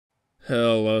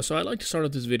Hello, so I'd like to start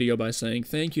off this video by saying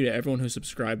thank you to everyone who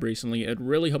subscribed recently. It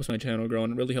really helps my channel grow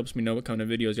and it really helps me know what kind of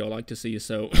videos y'all like to see,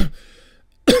 so...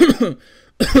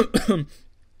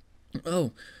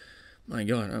 Oh, my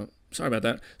god, sorry about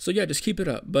that. So yeah, just keep it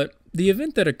up. But the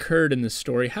event that occurred in this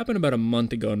story happened about a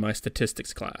month ago in my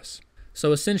statistics class.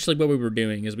 So essentially what we were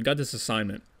doing is we got this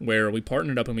assignment where we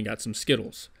partnered up and we got some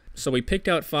Skittles. So we picked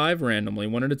out 5 randomly,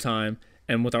 one at a time,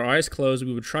 and with our eyes closed,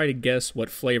 we would try to guess what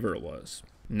flavor it was.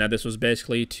 Now, this was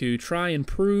basically to try and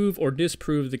prove or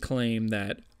disprove the claim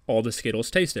that all the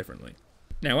Skittles taste differently.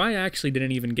 Now, I actually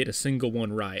didn't even get a single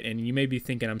one right, and you may be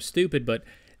thinking I'm stupid, but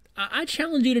I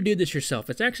challenge you to do this yourself.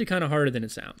 It's actually kind of harder than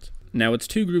it sounds. Now, it's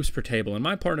 2 groups per table, and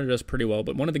my partner does pretty well,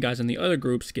 but one of the guys in the other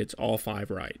groups gets all 5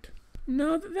 right.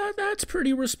 No, that's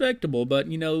pretty respectable, but,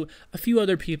 you know, a few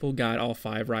other people got all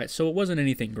 5 right, so it wasn't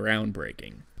anything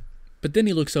groundbreaking. But then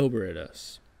he looks over at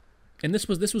us. And this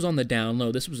was on the down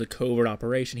low. This was a covert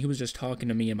operation. He was just talking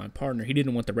to me and my partner. He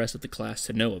didn't want the rest of the class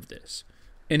to know of this.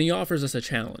 And he offers us a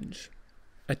challenge,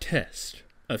 a test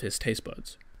of his taste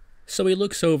buds. So he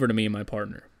looks over to me and my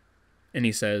partner, and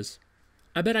he says,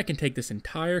 I bet I can take this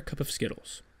entire cup of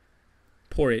Skittles,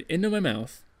 pour it into my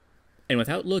mouth, and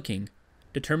without looking,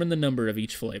 determine the number of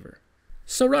each flavor.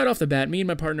 So right off the bat, me and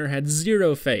my partner had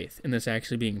zero faith in this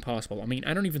actually being possible. I mean,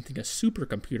 I don't even think a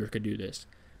supercomputer could do this.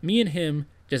 Me and him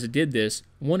just did this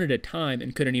one at a time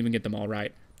and couldn't even get them all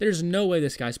right. There's no way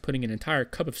this guy's putting an entire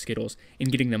cup of Skittles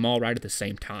and getting them all right at the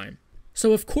same time.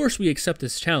 So of course we accept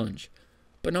this challenge,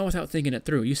 but not without thinking it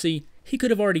through. You see, he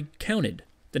could have already counted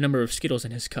the number of Skittles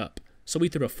in his cup, so we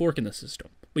threw a fork in the system.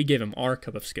 We gave him our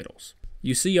cup of Skittles.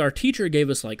 You see, our teacher gave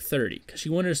us like 30, because she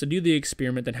wanted us to do the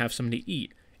experiment and have something to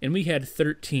eat, and we had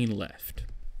 13 left.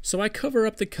 So I cover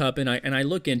up the cup and I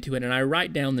look into it and I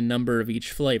write down the number of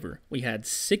each flavor. We had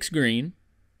 6 green,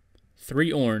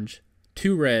 3 orange,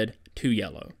 2 red, 2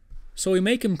 yellow. So we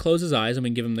make him close his eyes and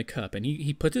we give him the cup, and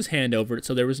he puts his hand over it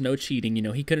so there was no cheating. You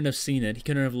know, he couldn't have seen it, he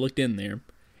couldn't have looked in there,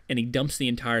 and he dumps the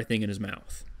entire thing in his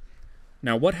mouth.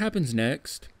 Now what happens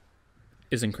next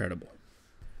is incredible.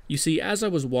 You see, as I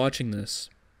was watching this,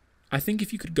 I think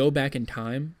if you could go back in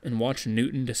time and watch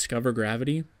Newton discover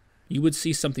gravity, you would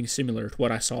see something similar to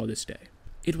what I saw this day.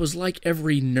 It was like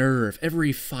every nerve,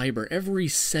 every fiber, every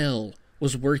cell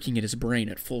was working in his brain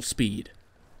at full speed.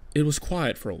 It was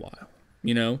quiet for a while,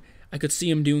 you know? I could see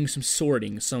him doing some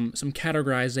sorting, some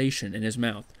categorization in his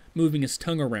mouth, moving his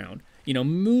tongue around, you know,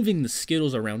 moving the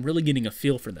Skittles around, really getting a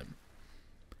feel for them.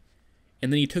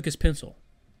 And then he took his pencil,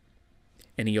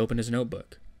 and he opened his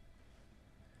notebook.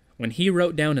 When he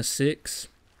wrote down a 6,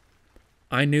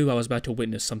 I knew I was about to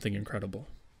witness something incredible.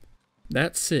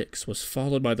 That 6 was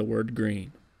followed by the word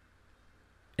green,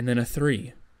 and then a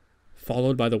 3,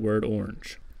 followed by the word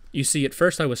orange. You see, at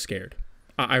first I was scared.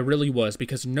 I really was,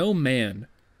 because no man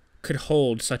could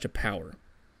hold such a power.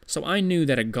 So I knew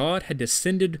that a god had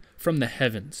descended from the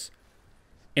heavens,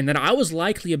 and that I was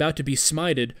likely about to be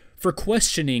smited for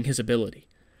questioning his ability.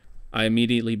 I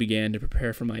immediately began to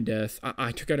prepare for my death.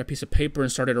 I took out a piece of paper and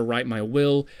started to write my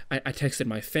will. I texted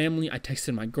my family. I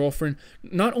texted my girlfriend,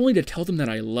 not only to tell them that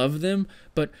I love them,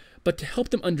 but to help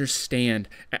them understand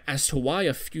as to why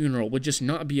a funeral would just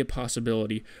not be a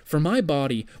possibility, for my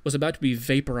body was about to be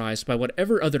vaporized by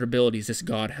whatever other abilities this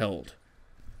god held.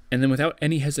 And then without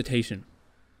any hesitation,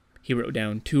 he wrote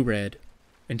down 2 red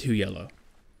and 2 yellow.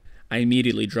 I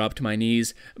immediately dropped to my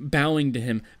knees, bowing to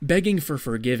him, begging for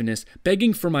forgiveness,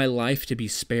 begging for my life to be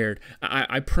spared.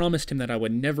 I promised him that I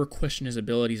would never question his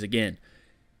abilities again.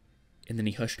 And then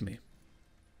he hushed me.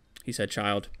 He said,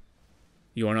 "Child,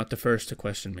 you are not the first to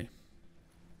question me,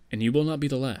 and you will not be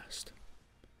the last.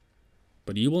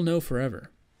 But you will know forever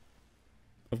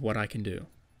of what I can do."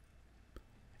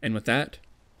 And with that,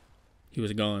 he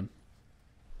was gone.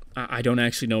 I don't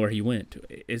actually know where he went.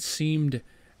 It seemed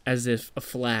as if a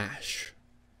flash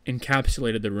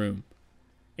encapsulated the room,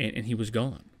 and he was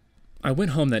gone. I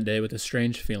went home that day with a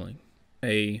strange feeling,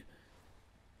 a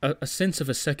sense of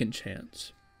a second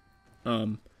chance.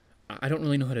 I don't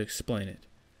really know how to explain it,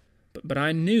 but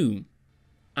I knew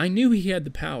he had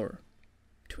the power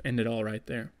to end it all right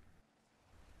there.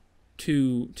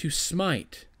 To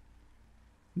smite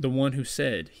the one who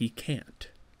said he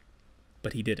can't,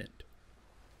 but he didn't.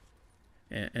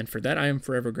 And for that I am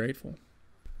forever grateful.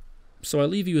 So I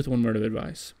leave you with one word of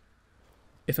advice.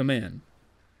 If a man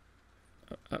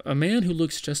who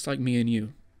looks just like me and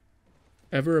you,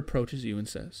 ever approaches you and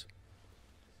says,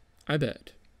 I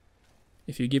bet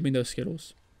if you give me those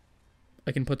Skittles,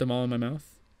 I can put them all in my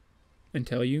mouth and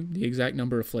tell you the exact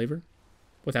number of flavor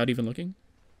without even looking,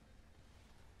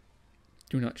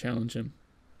 do not challenge him.